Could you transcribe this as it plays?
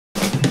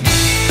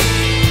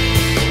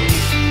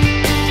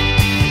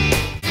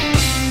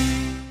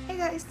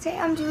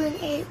I'm doing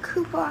a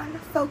coupon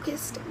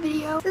focused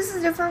video. This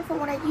is different from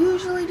what I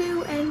usually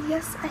do, and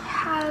yes, I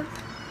have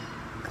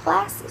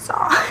glasses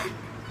on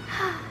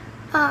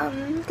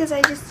because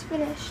I just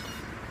finished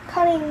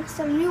cutting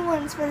some new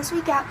ones for this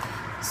week out.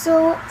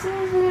 So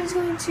today's video is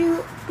going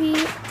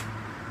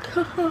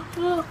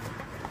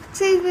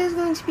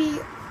to be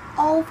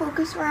all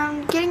focused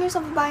around getting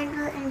yourself a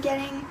binder and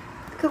getting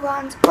the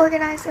coupons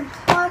organized, and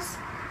plus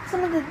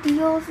some of the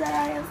deals that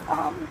I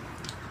have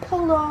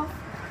pulled off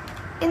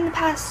in the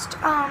past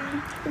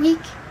week,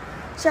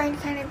 starting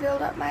to kind of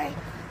build up my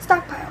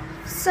stockpile.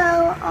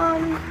 So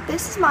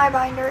this is my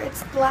binder.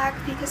 It's black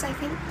because I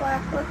think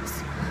black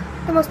looks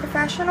the most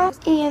professional,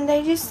 and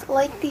I just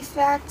like the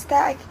fact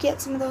that I could get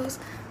some of those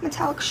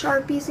metallic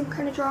Sharpies and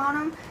kind of draw on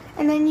them.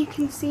 And then you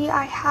can see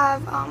I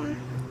have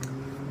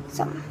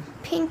some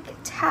pink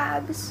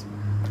tabs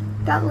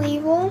that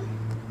label.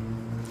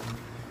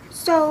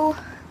 So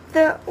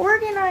the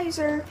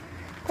organizer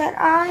that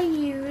I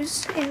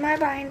use in my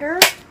binder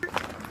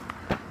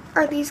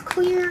are these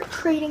clear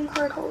trading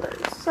card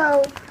holders.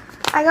 So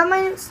I got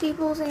mine at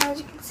Staples, and as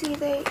you can see,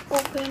 they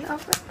open up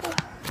at the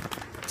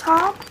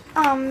top.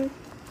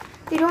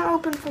 They don't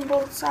open from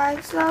both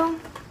sides though.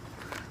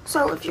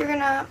 So if you're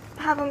gonna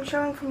have them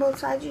showing from both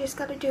sides, you just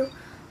gotta do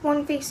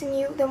one facing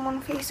you, then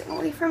one facing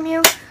away from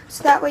you,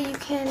 so that way you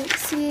can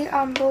see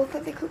both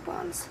of the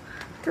coupons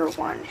through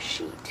one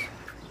sheet.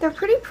 They're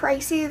pretty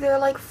pricey. They're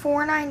like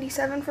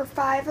 $4.97 for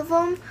 5 of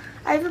them.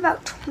 I have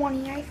about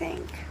 20, I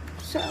think.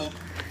 So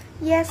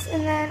yes,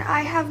 and then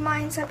I have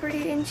mine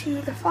separated into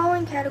the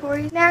following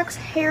categories: snacks,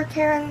 hair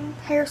care and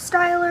hair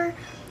styler,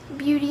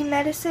 beauty,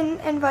 medicine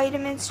and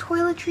vitamins,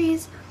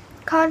 toiletries,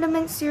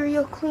 condiments,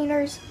 cereal,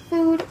 cleaners,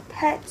 food,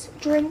 pets,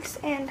 drinks,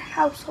 and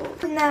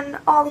household. And then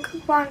all the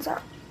coupons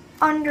are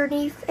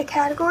underneath a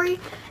category,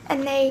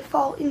 and they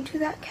fall into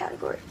that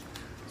category.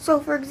 So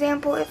for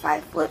example, if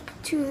I flip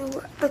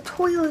to the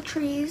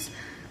toiletries,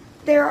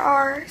 there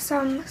are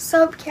some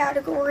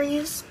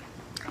subcategories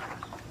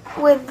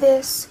with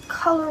this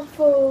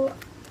colorful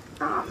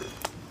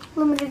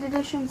limited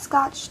edition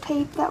Scotch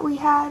tape that we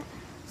had.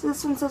 So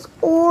this one says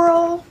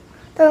oral,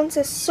 that one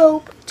says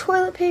soap,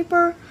 toilet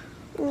paper,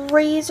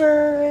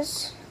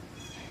 razors,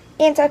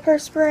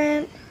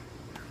 antiperspirant,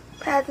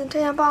 pads and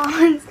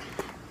tampons,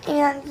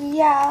 and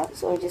yeah,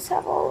 so I just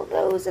have all of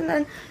those. And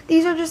then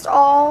these are just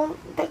all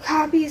the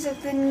copies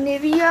of the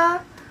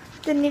Nivea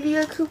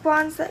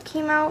coupons that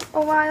came out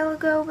a while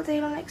ago, but they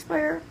don't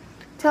expire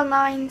till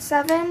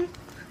 9/7.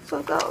 So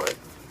I've got like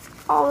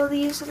all of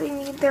these, so they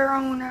need their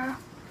own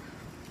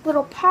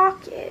little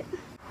pocket.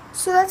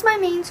 So that's my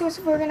main source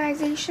of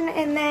organization.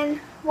 And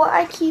then what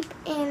I keep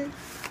in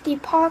the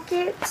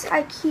pockets,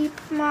 I keep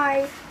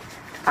my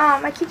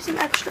I keep some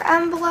extra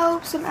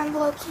envelopes,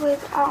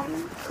 with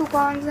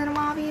coupons in them,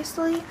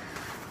 obviously.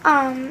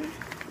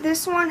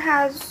 This one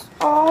has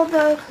all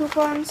the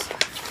coupons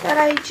that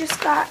I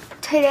just got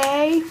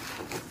today,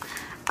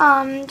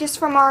 just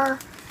from our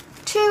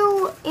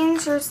 2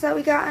 inserts that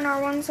we got in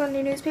our one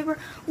Sunday newspaper.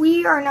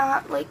 We are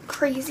not like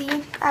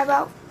crazy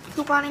about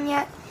couponing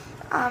yet.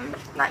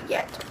 Not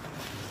yet.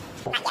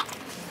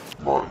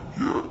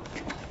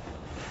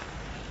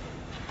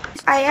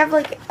 I have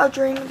like a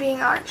dream of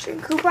being on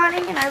Extreme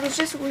Couponing, and I was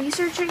just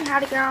researching how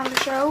to get on the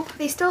show.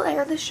 They still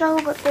air the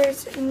show, but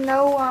there's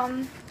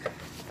no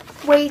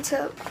way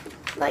to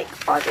like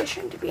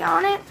audition to be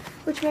on it,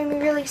 which made me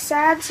really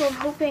sad. So I'm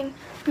hoping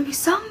maybe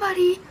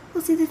somebody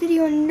will see the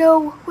video and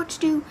know what to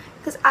do,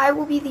 because I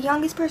will be the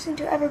youngest person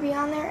to ever be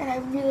on there, and I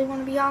really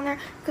want to be on there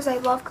because I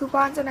love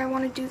coupons and I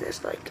want to do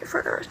this like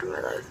for the rest of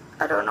my life.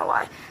 I don't know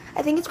why.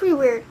 I think it's pretty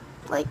weird.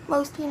 Like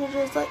most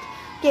teenagers like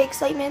get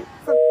excitement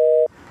for,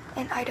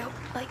 and I don't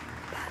like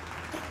that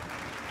thing.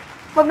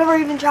 Well, I've never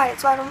even tried it,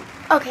 so I don't.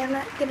 Okay, I'm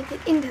not gonna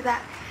get into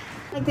that.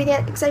 Like they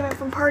get excitement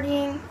from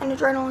partying and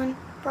adrenaline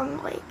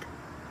from like.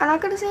 I'm not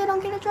gonna say I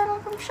don't get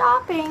adrenaline from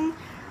shopping,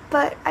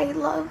 but I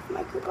love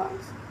my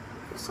coupons.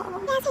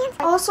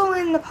 Also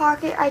in the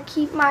pocket, I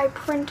keep my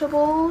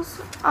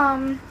printables.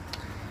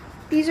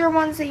 These are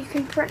ones that you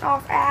can print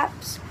off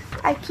apps.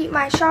 I keep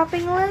my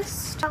shopping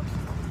list,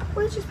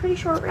 which is pretty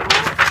short right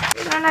now.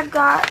 And then I've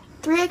got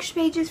 3 extra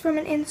pages from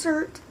an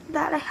insert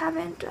that I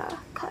haven't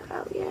cut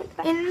out yet.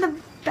 In the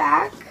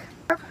back,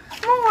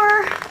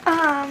 more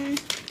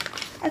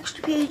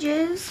extra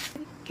pages.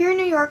 Here in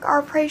New York,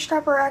 our price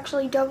dropper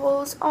actually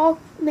doubles all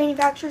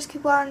manufacturers'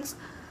 coupons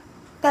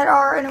that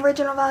are an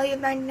original value of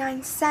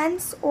 99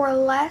 cents or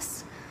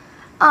less.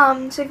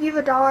 So if you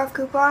have a $1 off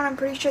coupon, I'm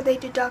pretty sure they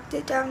deduct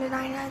it down to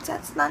 99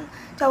 cents, then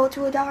double to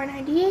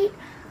 $1.98.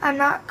 I'm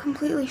not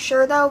completely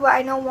sure though, but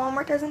I know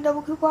Walmart doesn't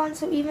double coupons,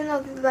 so even though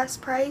they're the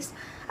best price,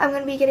 I'm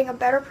going to be getting a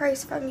better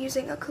price if I'm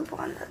using a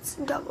coupon that's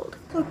doubled.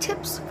 So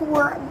tips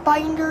for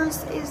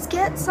binders is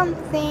get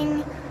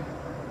something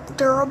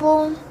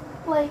durable.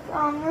 Like,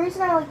 the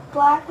reason I like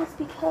black is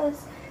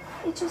because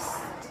it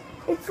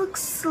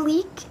looks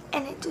sleek,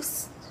 and it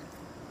just,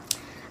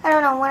 I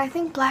don't know, when I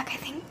think black, I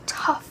think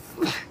tough.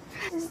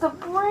 This is the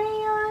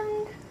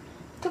brand,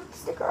 took the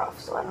sticker off,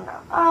 so I don't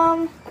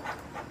know.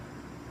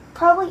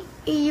 Probably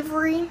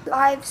Aubri.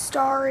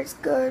 5-star is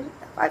good.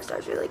 5-star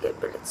is really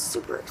good, but it's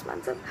super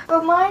expensive.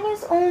 But mine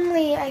is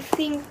only, I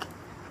think,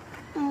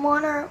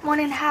 1 or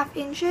 1.5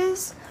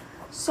 inches.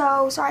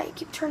 So, sorry, I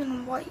keep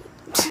turning white.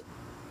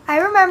 I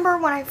remember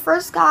when I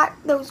first got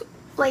those,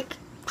 like,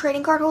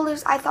 trading card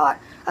holders, I thought,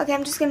 okay,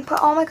 I'm just going to put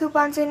all my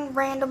coupons in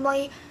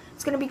randomly.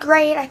 It's going to be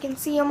great. I can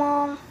see them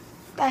all.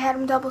 I had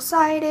them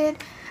double-sided.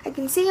 I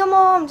can see them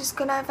all. I'm just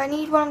going to, if I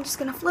need one, I'm just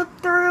going to flip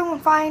through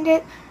and find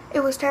it. It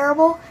was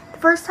terrible.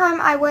 The first time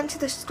I went to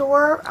the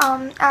store,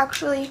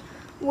 actually,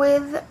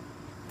 with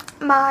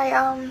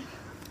my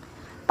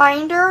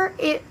binder,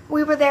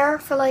 we were there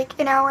for like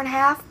an hour and a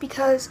half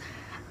because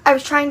I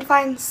was trying to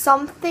find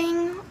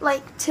something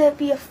like to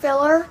be a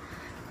filler,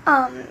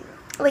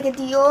 like a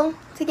deal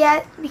to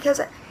get, because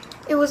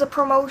it was a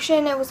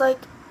promotion. It was like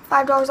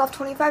 $5 off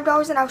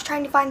 $25, and I was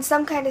trying to find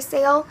some kind of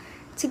sale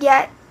to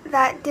get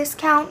that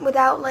discount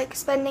without like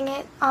spending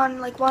it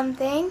on like one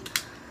thing.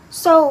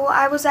 So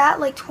I was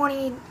at like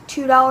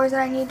 $22 and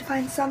I needed to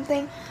find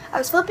something. I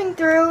was flipping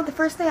through. The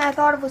first thing I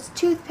thought of was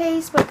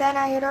toothpaste, but then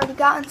I had already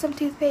gotten some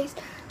toothpaste.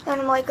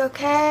 Then I'm like,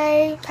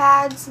 okay,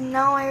 pads,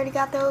 no, I already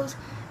got those.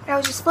 And I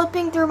was just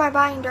flipping through my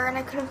binder and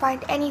I couldn't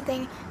find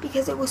anything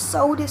because it was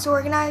so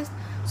disorganized.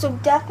 So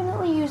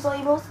definitely use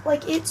labels.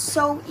 Like, it's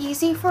so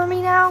easy for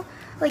me now.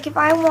 Like, if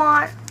I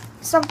want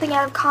something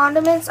out of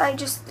condiments, I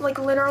just like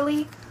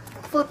literally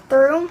flip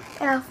through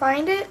and I'll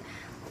find it.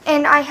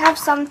 And I have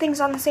some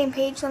things on the same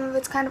page. Some of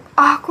it's kind of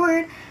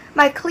awkward.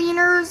 My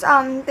cleaners,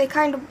 they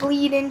kind of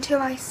bleed into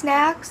my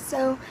snacks,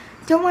 so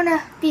don't want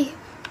to be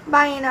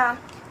buying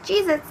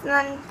Cheez-Its and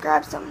then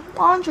grab some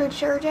laundry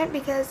detergent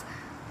because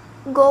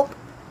gulp.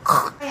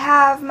 I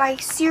have my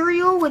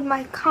cereal with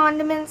my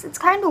condiments. It's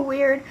kind of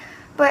weird,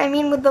 but I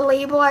mean with the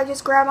label, I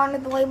just grab onto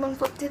the label and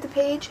flip to the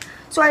page.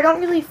 So I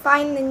don't really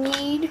find the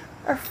need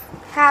or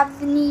have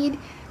the need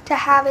to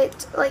have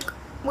it like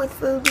with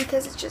food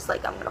because it's just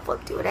like I'm gonna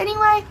flip to it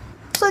anyway.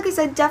 So like I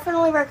said,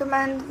 definitely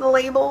recommend the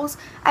labels.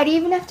 I'd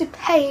even have to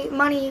pay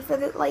money for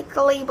the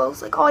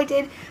labels. Like all I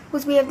did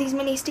was we have these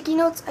mini sticky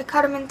notes. I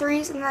cut them in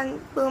 3s and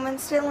then boom,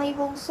 instant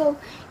labels. So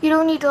you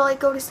don't need to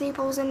like go to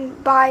Staples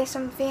and buy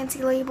some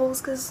fancy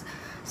labels because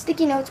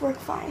sticky notes work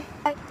fine.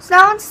 So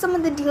now on to some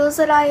of the deals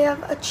that I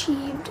have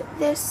achieved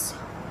this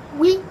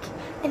week,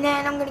 and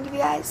then I'm gonna give you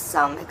guys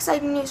some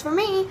exciting news for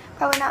me.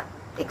 Probably not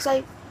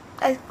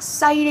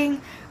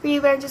exciting for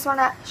you, but I just want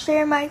to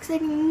share my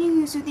exciting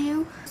news with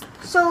you.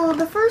 So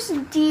the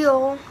first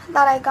deal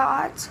that I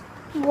got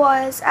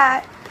was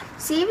at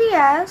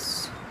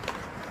CVS,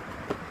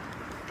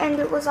 and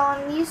it was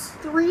on these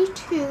 3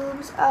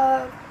 tubes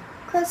of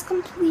Crest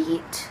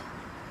Complete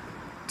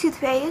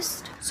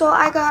toothpaste. So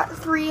I got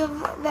 3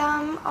 of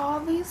them,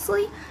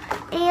 obviously,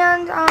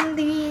 and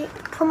the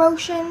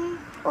promotion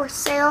or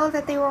sale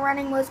that they were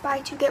running was buy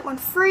 2 get 1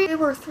 free. They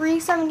were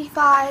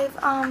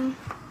 $3.75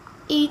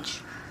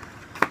 each.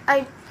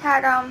 I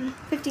had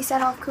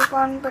 50-cent off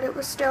coupon, but it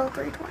was still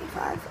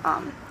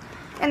 $3.25.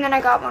 And then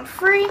I got 1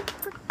 free.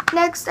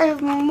 Next, I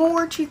have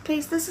more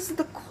toothpaste. This is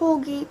the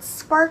Colgate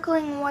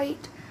Sparkling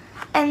White,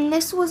 and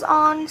this was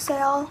on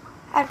sale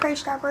at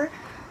Price Chopper,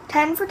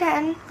 10 for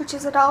 10, which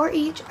is $1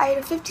 each. I had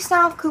a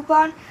 50-cent off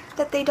coupon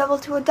that they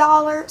doubled to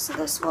 $1, so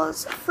this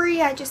was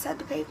free. I just had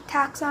to pay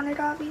tax on it,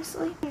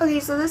 obviously. Okay,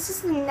 so this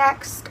is the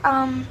next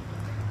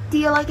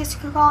deal, I guess you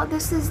could call it.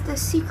 This is the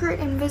Secret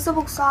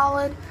Invisible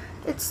Solid.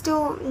 It's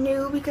still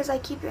new because I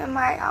keep it in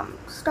my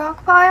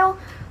stockpile,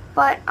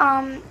 but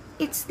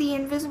it's the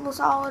Invisible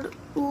Solid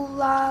Ooh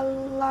La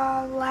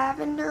La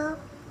Lavender.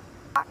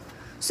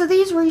 So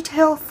these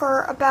retail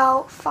for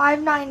about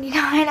 $5.99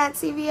 at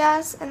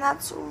CVS, and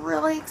that's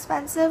really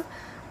expensive.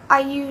 I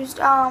used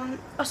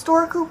a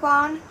store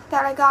coupon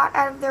that I got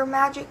out of their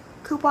magic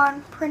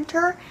coupon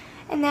printer,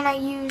 and then I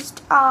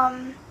used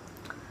 $2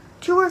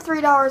 or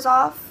 $3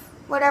 off.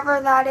 Whatever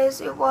that is,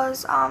 it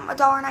was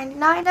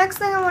 $1.99. Next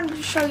thing I wanted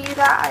to show you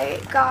that I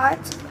got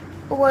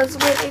was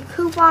with a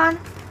coupon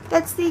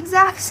that's the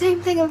exact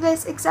same thing of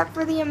this except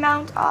for the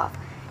amount off.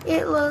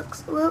 It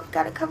looks, whoop,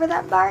 gotta cover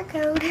that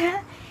barcode.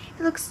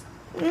 It looks,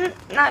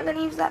 not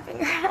gonna use that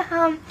finger.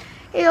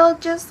 It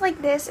looked just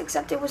like this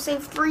except it was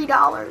saved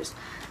 $3.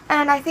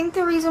 And I think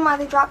the reason why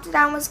they dropped it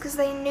down was because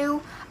they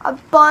knew a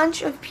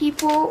bunch of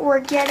people were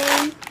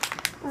getting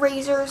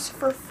razors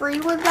for free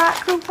with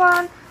that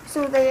coupon.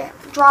 So they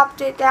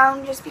dropped it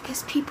down just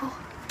because people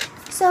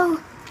are so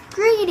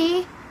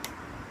greedy.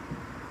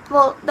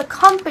 Well, the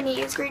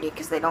company is greedy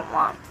because they don't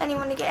want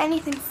anyone to get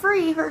anything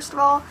free, first of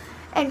all.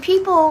 And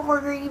people were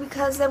greedy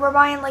because they were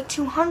buying like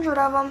 200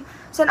 of them.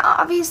 So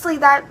obviously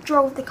that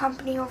drove the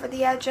company over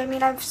the edge. I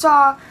mean, I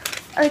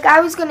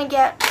was going to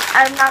get,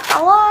 I'm not going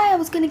to lie, I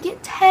was going to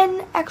get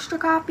 10 extra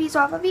copies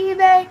off of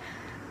eBay.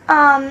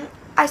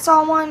 I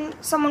saw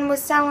someone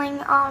was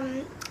selling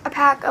a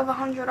pack of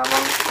 100 of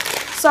them.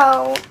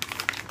 So,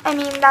 I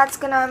mean, that's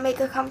going to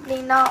make a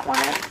company not want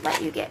to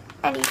let you get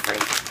any free.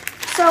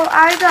 So,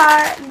 I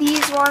got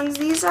these ones.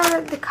 These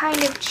are the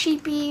kind of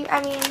cheapy,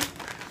 I mean,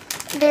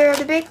 they're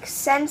the big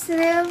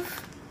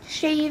sensitive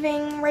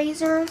shaving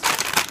razors.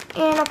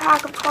 in a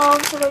pack of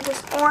 12, so they're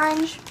just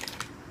orange.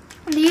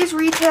 These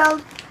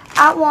retailed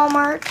at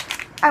Walmart.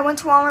 I went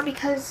to Walmart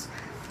because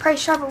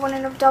Price Shopper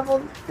wouldn't have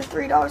doubled the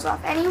 $3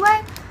 off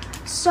anyway.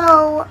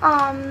 So,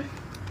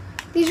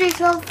 these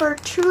retailed for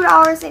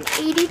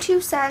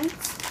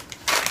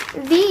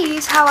 $2.82.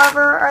 These,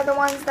 however, are the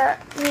ones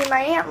that me and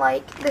my aunt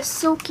like, the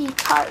Silky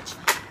Touch.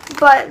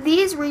 But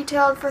these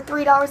retailed for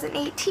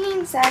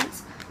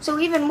 $3.18. So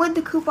even with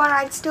the coupon,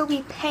 I'd still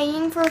be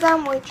paying for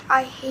them, which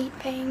I hate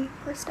paying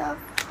for stuff,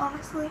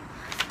 honestly.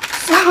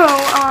 So,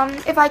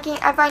 if I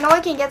know I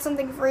can get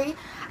something free,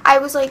 I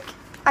was like,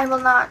 I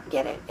will not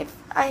get it. If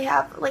I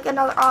have like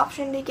another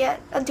option to get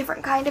a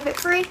different kind of it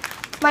free,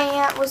 my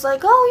aunt was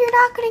like, oh, you're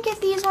not going to get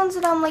these ones.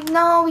 And I'm like,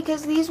 no,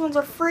 because these ones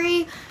are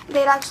free.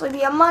 They'd actually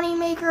be a money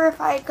maker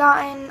if I had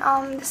gotten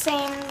the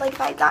same, like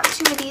if I had gotten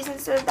 2 of these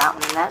instead of that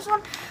one and that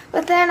one.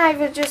 But then I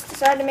just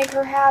decided to make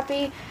her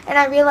happy, and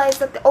I realized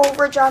that the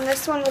overage on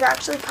this one would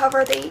actually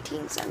cover the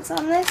 18 cents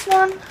on this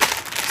one.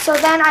 So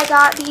then I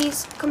got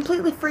these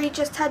completely free,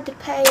 just had to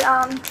pay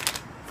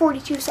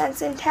 42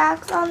 cents in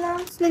tax on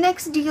them. So the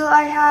next deal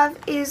I have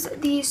is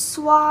the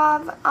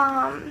Suave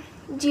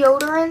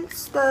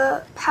deodorants,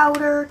 the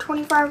powder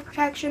 24-hour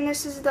protection.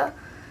 This is the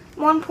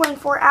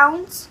 1.4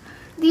 ounce.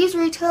 These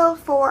retail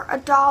for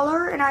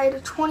 $1, and I had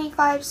a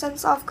 25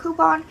 cents off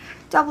coupon,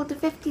 doubled to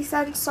 50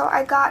 cents, so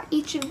I got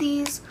each of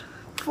these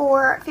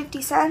for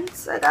 50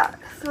 cents. I got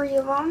 3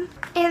 of them.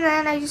 And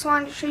then I just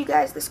wanted to show you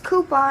guys this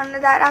coupon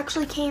that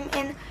actually came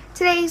in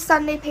today's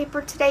Sunday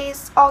paper. Today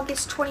is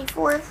August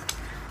 24th,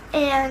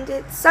 and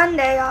it's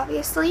Sunday,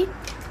 obviously.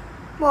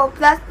 Well,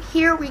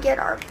 here we get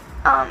our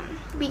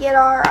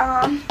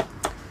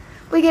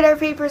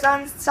papers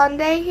on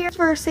Sunday here.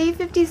 For save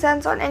 50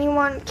 cents on any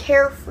one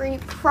Carefree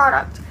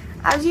product.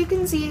 As you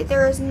can see,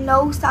 there is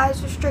no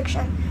size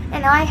restriction,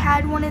 and I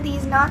had one of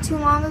these not too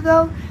long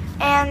ago,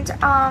 and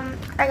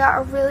I got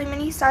a really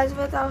mini size of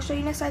it that I'll show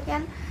you in a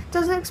second. It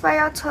doesn't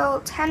expire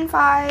until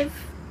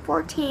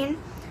 10/5/14.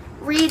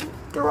 Read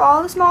through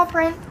all the small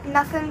print.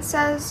 Nothing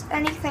says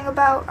anything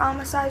about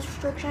a size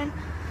restriction.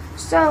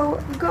 So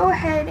go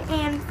ahead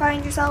and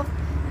find yourself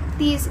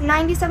these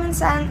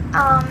 97-cent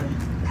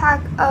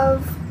pack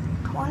of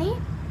 20.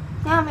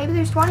 Yeah, maybe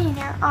there's 20 in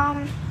here.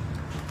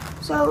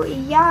 So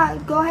yeah,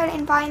 go ahead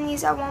and find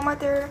these at Walmart.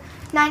 They're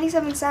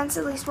 97 cents,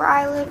 at least where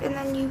I live, and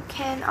then you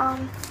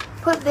can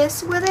put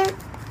this with it,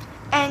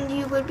 and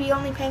you would be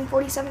only paying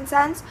 47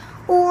 cents.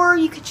 Or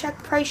you could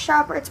check Price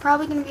Shopper. It's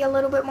probably going to be a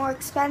little bit more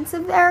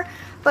expensive there,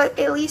 but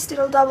at least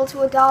it'll double to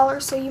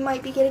 $1, so you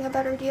might be getting a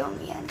better deal in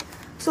the end.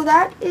 So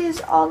that is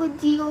all the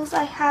deals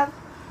I have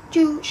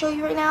to show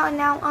you right now, and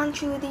now on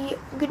to the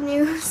good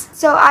news.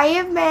 So I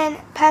have been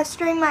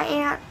pestering my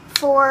aunt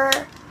for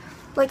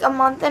like a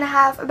month and a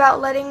half about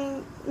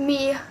letting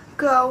me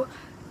go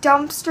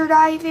dumpster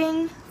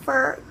diving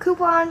for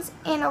coupons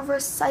in a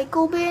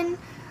recycle bin.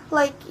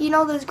 Like, you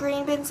know those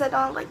green bins that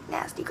don't have like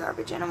nasty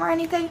garbage in them or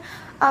anything?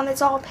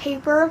 It's all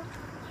paper.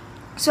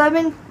 So I've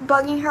been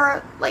bugging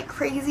her like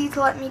crazy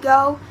to let me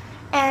go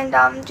and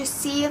just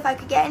see if I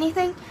could get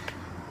anything.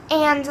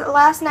 And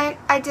last night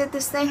I did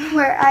this thing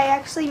where I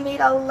actually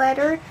made a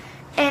letter,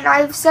 and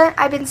I've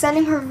been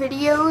sending her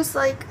videos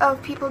like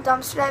of people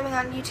dumpster diving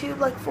on YouTube,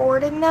 like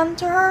forwarding them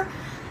to her.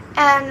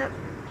 And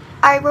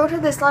I wrote her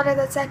this letter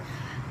that said,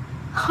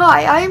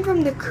 "Hi, I am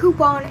from the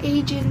coupon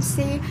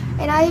agency,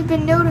 and I have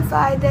been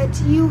notified that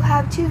you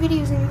have 2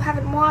 videos and you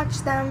haven't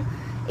watched them.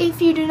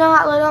 If you do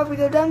not let Aubri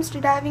go dumpster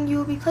diving, you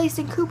will be placed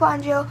in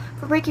coupon jail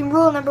for breaking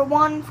rule number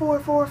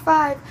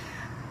 1445,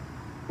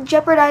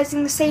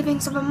 jeopardizing the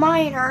savings of a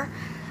minor."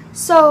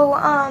 So,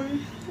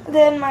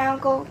 then my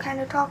uncle kind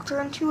of talked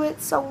her into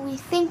it, so we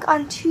think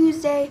on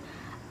Tuesday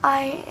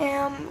I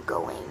am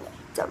going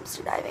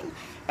dumpster diving.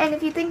 And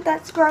if you think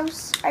that's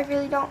gross, I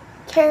really don't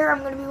care. I'm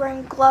going to be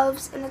wearing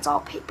gloves, and it's all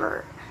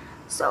paper,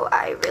 so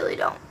I really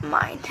don't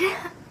mind.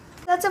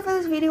 That's it for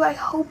this video. I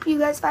hope you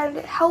guys found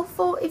it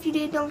helpful. If you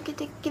did, don't forget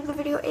to give the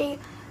video a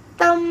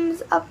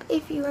thumbs up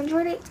if you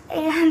enjoyed it,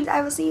 and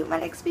I will see you in my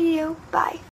next video. Bye.